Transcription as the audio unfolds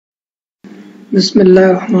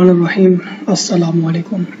बिस्मिल्लाहिर्रहमानिर्रहीम। अस्सलाम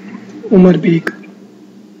वालेकुम। उमर बेग,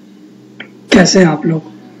 कैसे हैं आप लोग?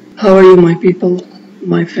 How are you my people,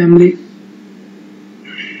 my family?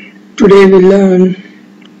 Today we learn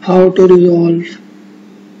how to resolve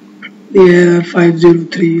the error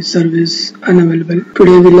 503 service unavailable.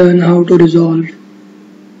 Today we learn how to resolve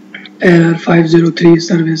error 503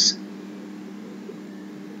 service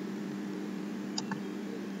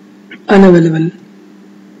unavailable,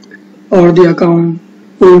 or the account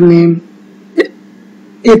pool name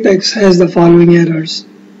Apex has the following errors.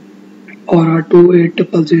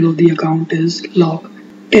 ORA-28000, the account is log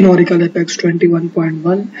in Oracle Apex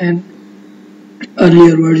 21.1 and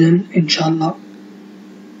earlier version InshaAllah.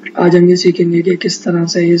 आज हम ये सीखेंगे कि किस तरह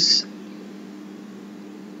से इस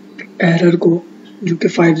error को, जो कि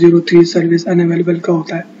 503 सर्विस अनअवेलेबल का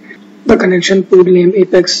होता है, the connection pool name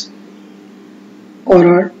Apex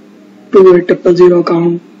ORA-28000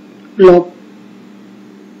 account log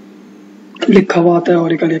लिखा हुआ आता है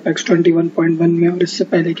Oracle Apex 21.1 में और इससे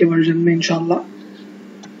पहले के वर्जन में इंशाल्लाह।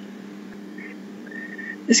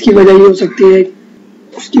 इसकी वजह ये हो सकती है,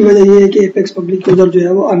 उसकी वजह ये है कि Apex पब्लिक यूजर जो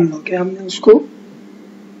है वो अनलॉक है, हमने उसको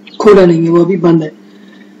खोला नहीं है, वो अभी बंद है।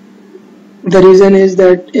 The reason is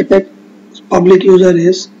that Apex public user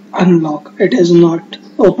is unlock, it is not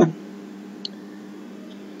open.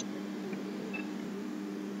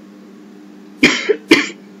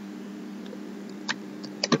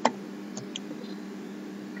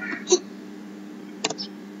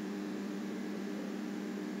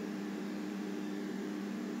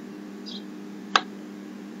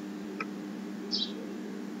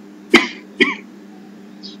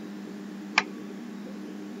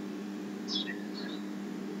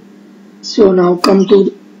 So now come to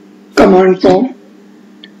command prompt.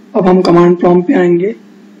 अब हम command prompt पे आएंगे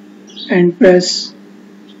and press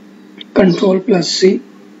Ctrl+C.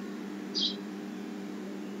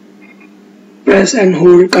 Press and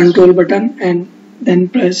hold Ctrl button and then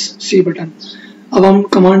press C button. अब हम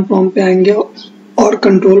command prompt पे आएंगे और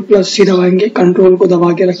Ctrl+C दबाएंगे, Ctrl को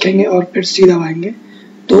दबा के रखेंगे और फिर C दबाएंगे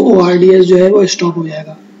तो ORDS जो है वो स्टॉप हो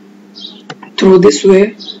जाएगा। Through this way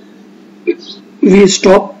we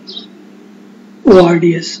stop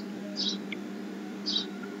ORDS.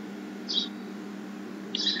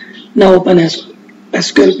 Now open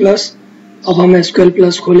SQL Plus. अब हम SQL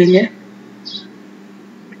Plus खोलेंगे।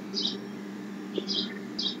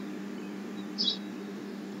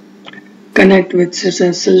 Connect with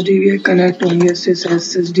sysdba. कनेक्ट होंगे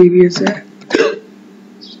sysdba से।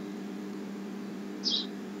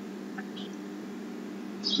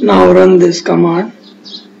 Now run this command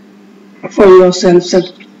for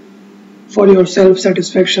your self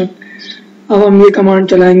satisfaction. अब हम ये कमांड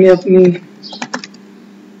चलाएंगे अपनी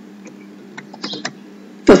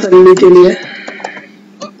तसल्ली के लिए।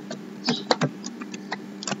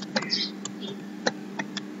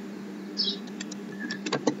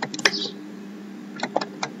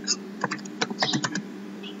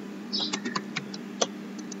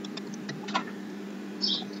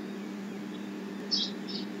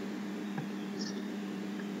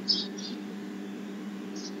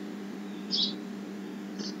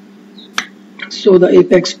 So the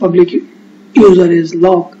Apex public user is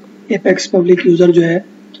lock. Apex public user जो है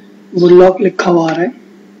वो लॉक लिखा हुआ आ रहा है।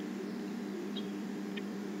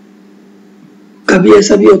 कभी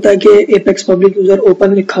ऐसा भी होता है कि Apex public user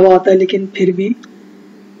ओपन लिखा हुआ आता है लेकिन फिर भी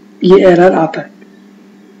ये एरर आता है,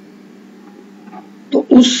 तो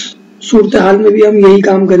उस सूरत हाल में भी हम यही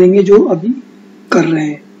काम करेंगे जो अभी कर रहे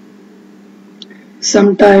हैं।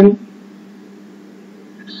 Sometime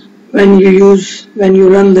when you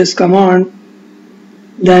run this command,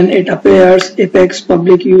 then it appears Apex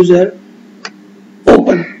public user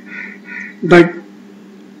open, but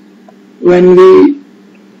when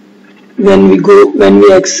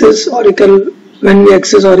we access Oracle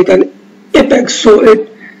Apex,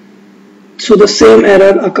 so the same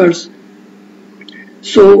error occurs.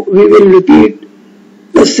 So we will repeat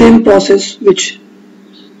the same process which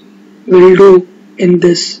we'll do in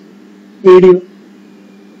this video,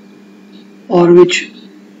 or which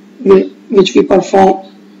we perform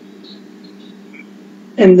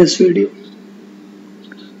in this video.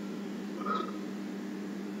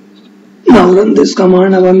 Now run this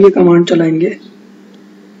command. अब हम ये command चलाएंगे।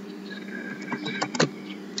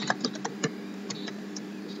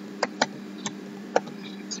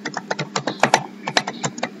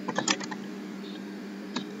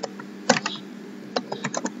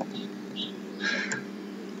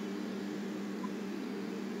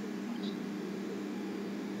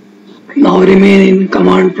 Now remain in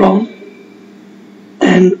command prompt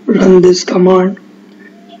and run this command.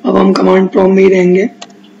 अब हम command prompt में ही रहेंगे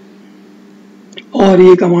और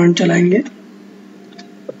ये कमांड चलाएंगे।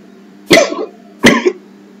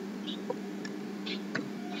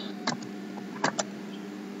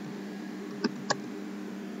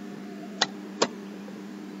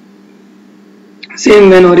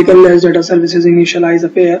 Same when Oracle as data services initialize a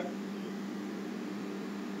pair,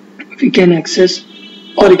 we can access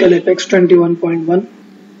Oracle Apex 21.1.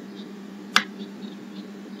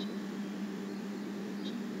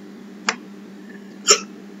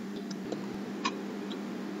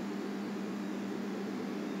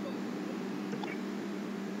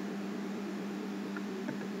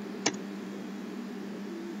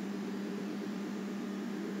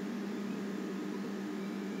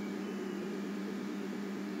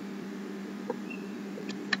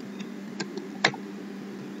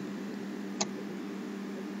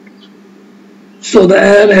 So the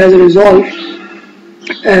error has resolved.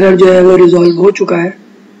 Error जो है वो रिजॉल्व हो चुका है।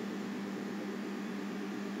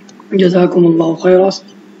 जज़ाकुमुल्लाहु खैरा।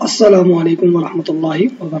 अस्सलामु अलैकुम व रहमतुल्लाहि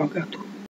व बरकातुहू।